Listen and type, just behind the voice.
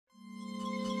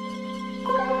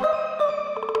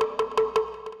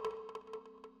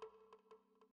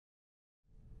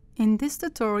In this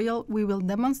tutorial, we will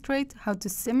demonstrate how to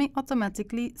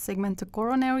semi-automatically segment the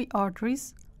coronary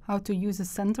arteries, how to use a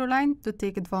centerline to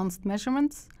take advanced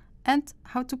measurements, and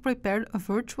how to prepare a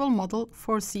virtual model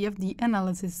for CFD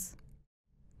analysis.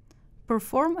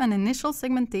 Perform an initial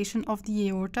segmentation of the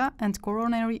aorta and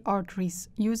coronary arteries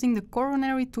using the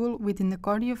Coronary tool within the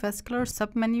cardiovascular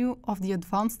submenu of the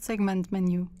Advanced Segment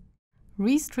menu.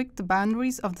 Restrict the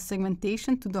boundaries of the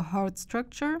segmentation to the heart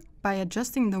structure by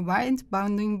adjusting the wide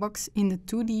bounding box in the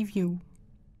 2D view.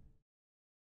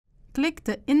 Click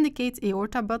the Indicate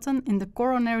Aorta button in the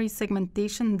Coronary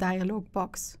Segmentation dialog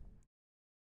box.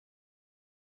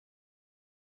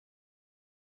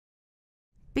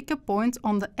 Pick a point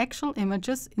on the actual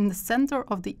images in the center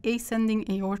of the ascending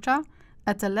aorta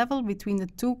at the level between the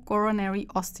two coronary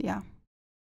ostia.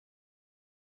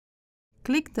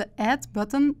 Click the Add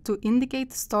button to indicate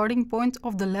the starting point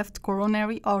of the left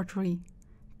coronary artery.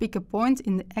 Pick a point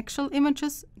in the actual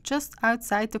images just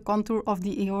outside the contour of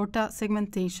the aorta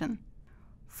segmentation.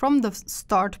 From the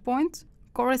start point,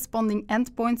 corresponding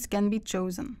endpoints can be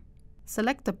chosen.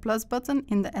 Select the plus button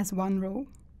in the S1 row.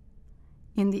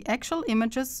 In the actual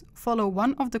images, follow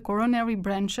one of the coronary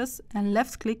branches and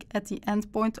left-click at the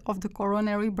endpoint of the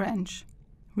coronary branch.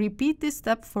 Repeat this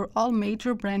step for all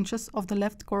major branches of the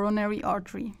left coronary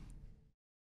artery.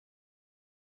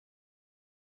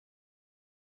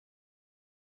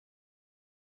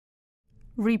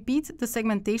 Repeat the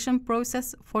segmentation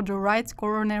process for the right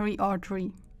coronary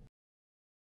artery.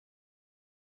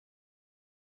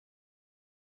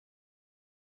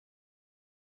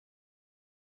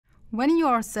 When you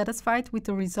are satisfied with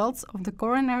the results of the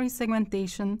coronary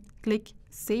segmentation, click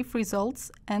Save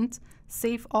Results and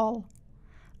Save All.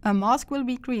 A mask will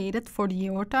be created for the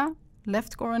aorta,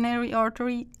 left coronary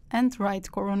artery and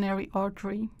right coronary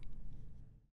artery.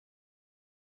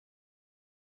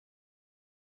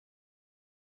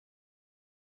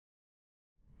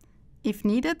 If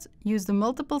needed, use the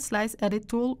Multiple Slice Edit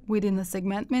tool within the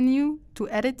Segment menu to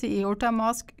edit the aorta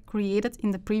mask created in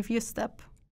the previous step.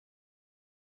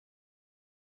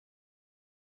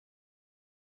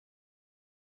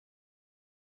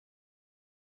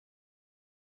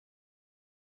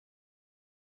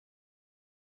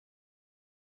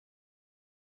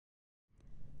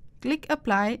 Click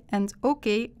Apply and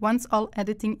OK once all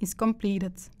editing is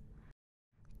completed.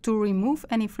 To remove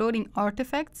any floating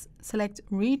artifacts, select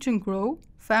Region Grow,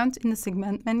 found in the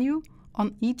Segment menu,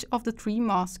 on each of the three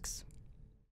masks.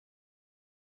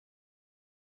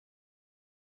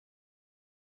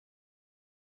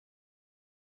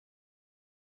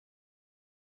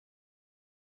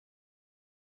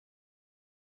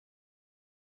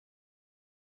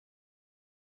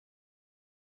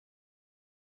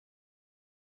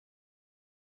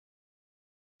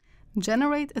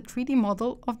 Generate a 3D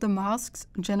model of the masks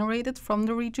generated from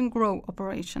the Region Grow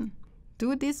operation.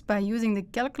 Do this by using the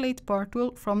Calculate Part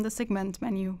tool from the Segment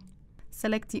menu.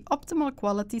 Select the optimal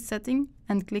quality setting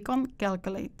and click on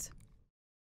Calculate.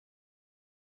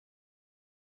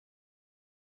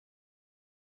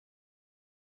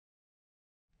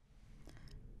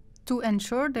 To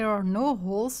ensure there are no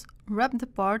holes, wrap the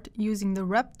part using the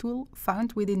Wrap tool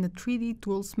found within the 3D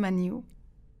Tools menu.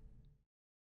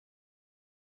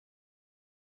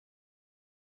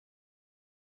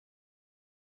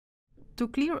 To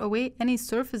clear away any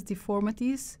surface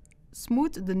deformities,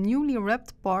 smooth the newly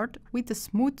wrapped part with the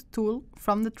Smooth tool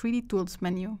from the 3D Tools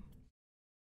menu.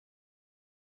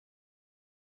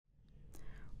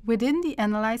 Within the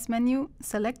Analyze menu,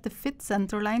 select the Fit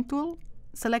Centerline tool,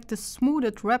 select the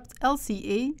Smoothed Wrapped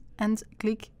LCA and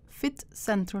click Fit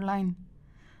Centerline.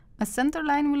 A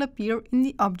centerline will appear in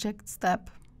the Objects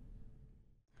tab.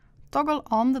 Toggle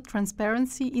on the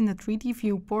transparency in the 3D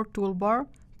Viewport toolbar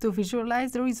to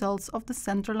visualize the results of the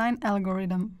centerline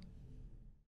algorithm.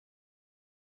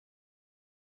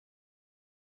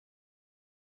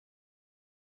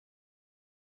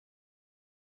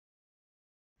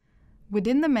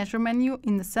 Within the Measure menu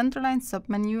in the Centerline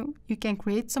submenu, you can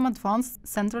create some advanced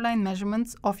centerline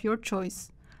measurements of your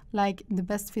choice, like the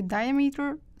best fit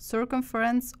diameter,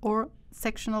 circumference, or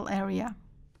sectional area.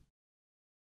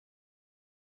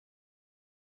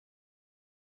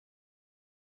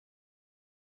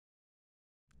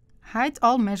 Hide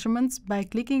all measurements by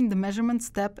clicking the Measurements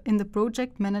tab in the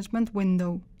Project Management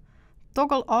window.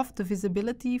 Toggle off the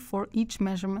visibility for each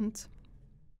measurement.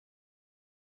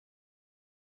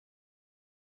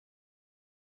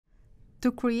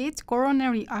 To create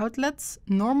coronary outlets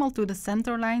normal to the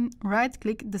centerline,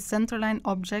 right-click the centerline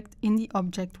object in the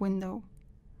Object window.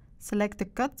 Select the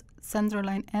Cut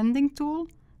Centerline Ending tool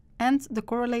and the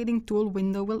Correlating tool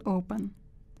window will open.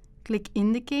 Click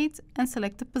Indicate and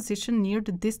select the position near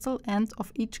the distal end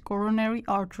of each coronary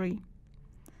artery.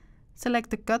 Select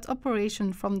the cut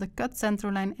operation from the Cut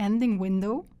Centerline ending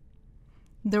window.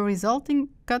 The resulting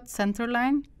Cut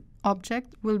Centerline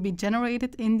object will be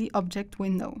generated in the object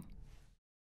window.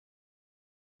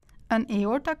 An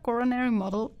aorta coronary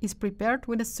model is prepared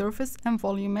with a surface and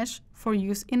volume mesh for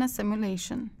use in a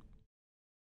simulation.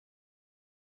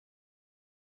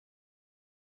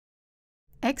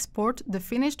 Export the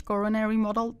finished coronary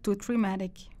model to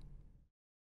Trimatic.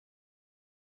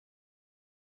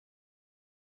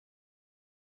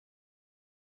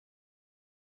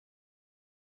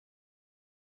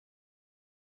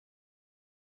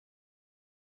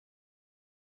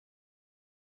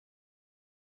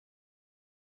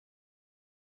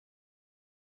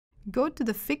 Go to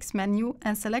the Fix menu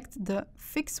and select the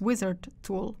Fix Wizard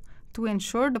tool to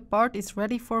ensure the part is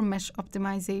ready for mesh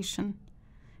optimization.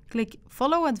 Click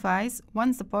Follow Advice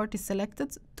once the part is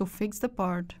selected to fix the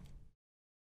part.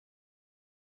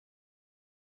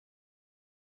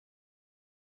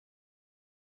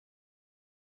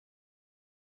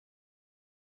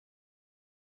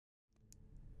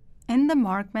 In the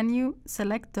Mark menu,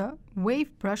 select the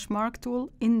Wave Brush Mark tool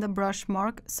in the Brush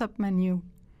Mark submenu.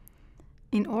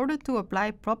 In order to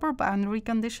apply proper boundary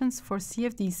conditions for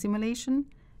CFD simulation,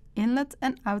 inlet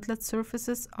and outlet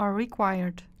surfaces are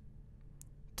required.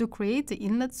 To create the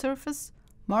inlet surface,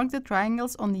 mark the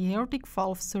triangles on the aortic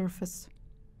valve surface.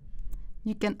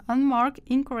 You can unmark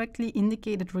incorrectly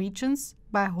indicated regions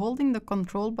by holding the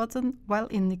Control button while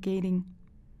indicating.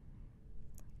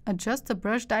 Adjust the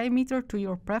brush diameter to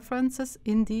your preferences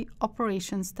in the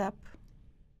Operations tab.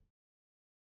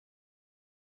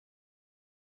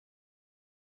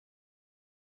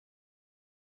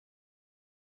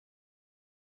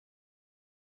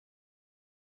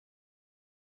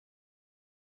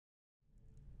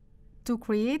 To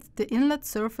create the inlet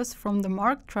surface from the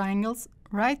marked triangles,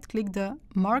 right-click the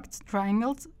Marked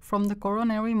Triangles from the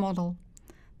coronary model.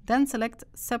 Then select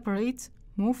Separate,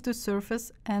 Move to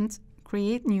Surface and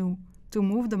Create New to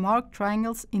move the marked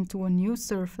triangles into a new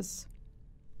surface.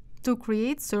 To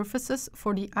create surfaces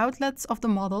for the outlets of the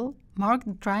model, mark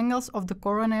the triangles of the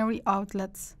coronary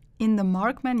outlets. In the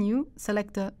Mark menu,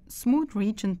 select the Smooth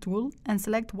Region tool and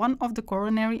select one of the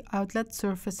coronary outlet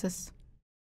surfaces.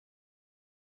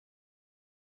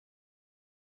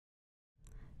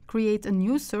 Create a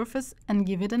new surface and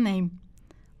give it a name.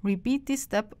 Repeat this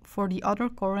step for the other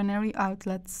coronary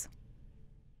outlets.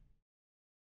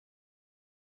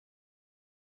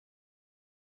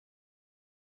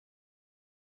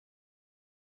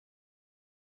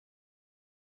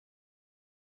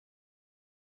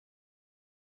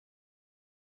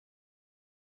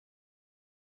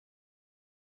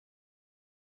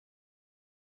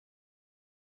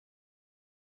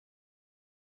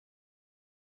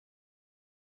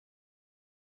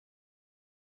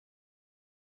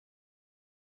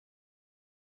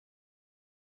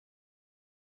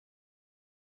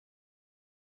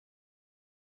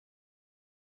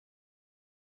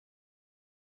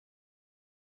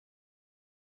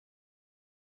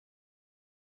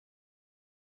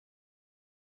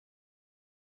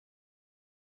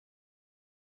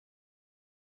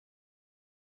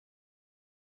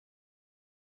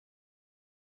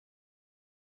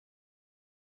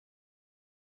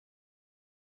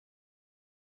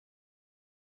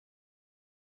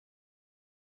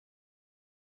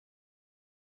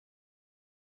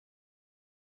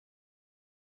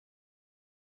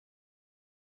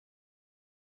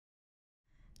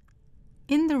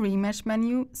 In the Remesh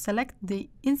menu, select the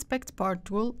Inspect Part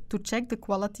tool to check the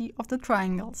quality of the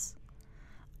triangles.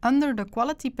 Under the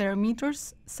quality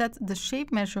parameters, set the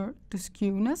shape measure to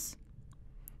skewness,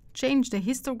 change the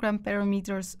histogram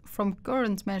parameters from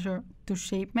current measure to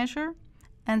shape measure,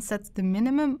 and set the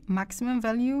minimum-maximum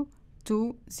value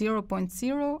to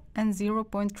 0.0 and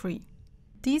 0.3.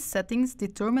 These settings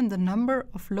determine the number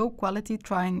of low-quality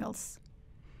triangles.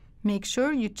 Make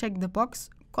sure you check the box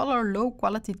Color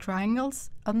Low-Quality Triangles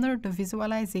under the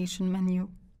Visualization menu.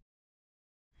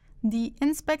 The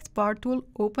Inspect Part tool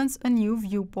opens a new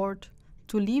viewport.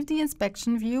 To leave the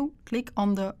inspection view, click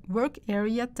on the Work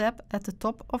Area tab at the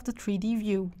top of the 3D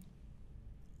view.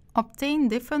 Obtain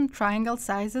different triangle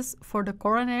sizes for the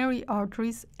coronary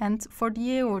arteries and for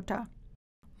the aorta.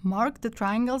 Mark the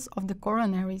triangles of the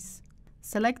coronaries.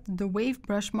 Select the Wave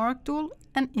Brush Mark tool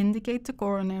and indicate the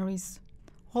coronaries.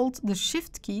 Hold the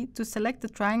Shift key to select the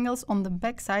triangles on the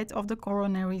back side of the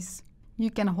coronaries.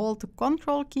 You can hold the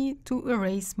Control key to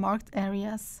erase marked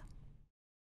areas.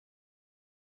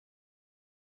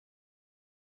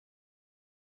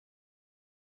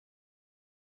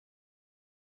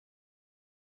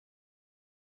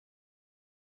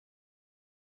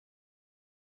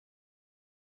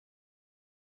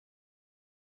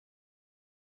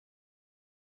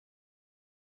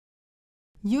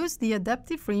 Use the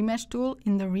Adaptive Remesh tool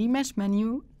in the Remesh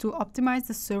menu to optimize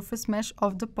the surface mesh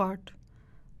of the part.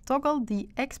 Toggle the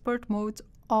Export mode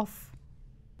off.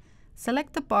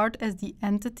 Select the part as the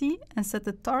entity and set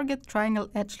the target triangle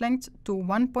edge length to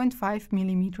 1.5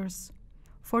 mm.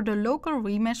 For the local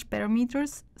remesh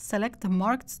parameters, select the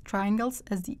marked triangles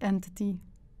as the entity.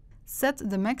 Set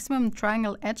the maximum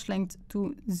triangle edge length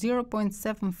to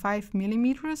 0.75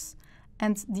 mm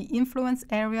and the influence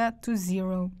area to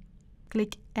 0.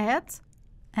 Click Add,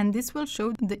 and this will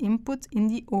show the input in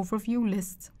the overview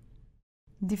list.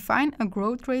 Define a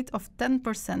growth rate of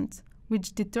 10%,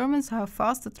 which determines how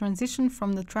fast the transition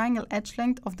from the triangle edge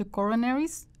length of the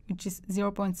coronaries, which is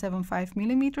 0.75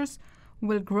 mm,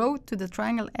 will grow to the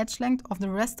triangle edge length of the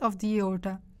rest of the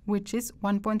aorta, which is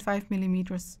 1.5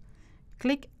 mm.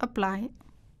 Click Apply.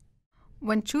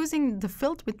 When choosing the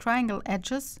Filled with Triangle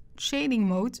Edges shading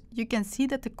mode, you can see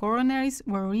that the coronaries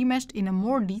were remeshed in a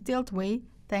more detailed way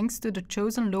thanks to the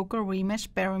chosen local remesh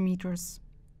parameters.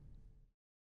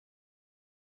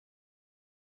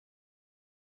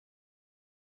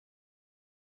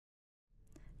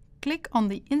 Click on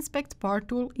the Inspect Part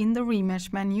tool in the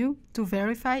Remesh menu to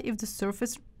verify if the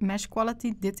surface mesh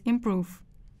quality did improve.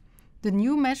 The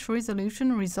new mesh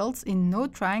resolution results in no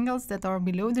triangles that are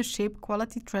below the shape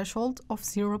quality threshold of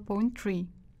 0.3.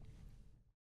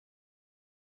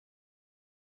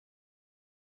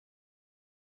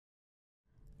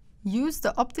 Use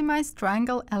the optimized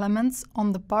triangle elements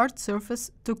on the part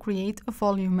surface to create a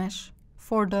volume mesh.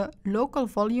 For the local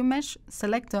volume mesh,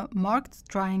 select the marked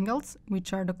triangles,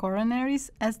 which are the coronaries,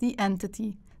 as the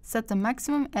entity. Set the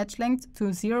maximum edge length to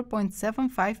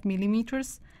 0.75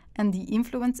 mm and the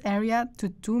influence area to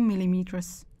 2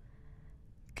 mm.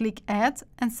 Click Add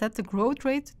and set the growth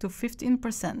rate to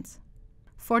 15%.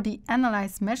 For the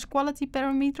Analyze Mesh Quality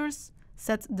parameters,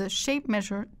 set the shape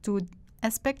measure to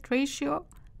aspect ratio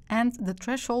and the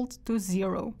threshold to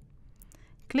 0.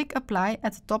 Click Apply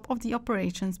at the top of the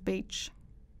Operations page.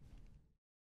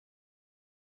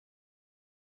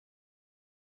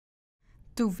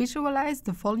 To visualize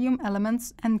the volume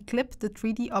elements and clip the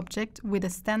 3D object with a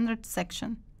standard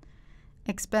section,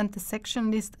 expand the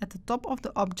section list at the top of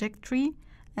the object tree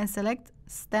and select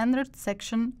Standard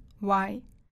Section Y.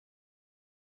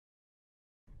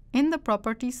 In the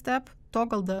Properties tab,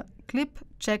 toggle the Clip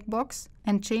checkbox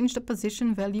and change the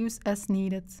position values as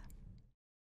needed.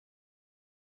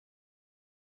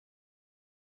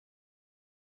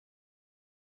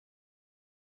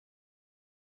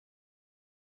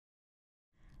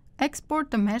 Export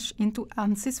the mesh into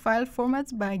ANSYS file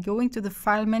format by going to the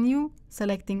File menu,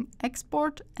 selecting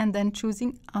Export and then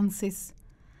choosing ANSYS.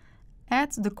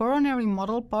 Add the coronary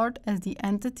model part as the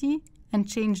entity and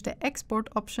change the Export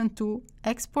option to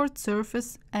Export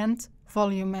Surface and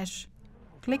Volume Mesh.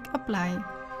 Click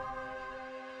Apply.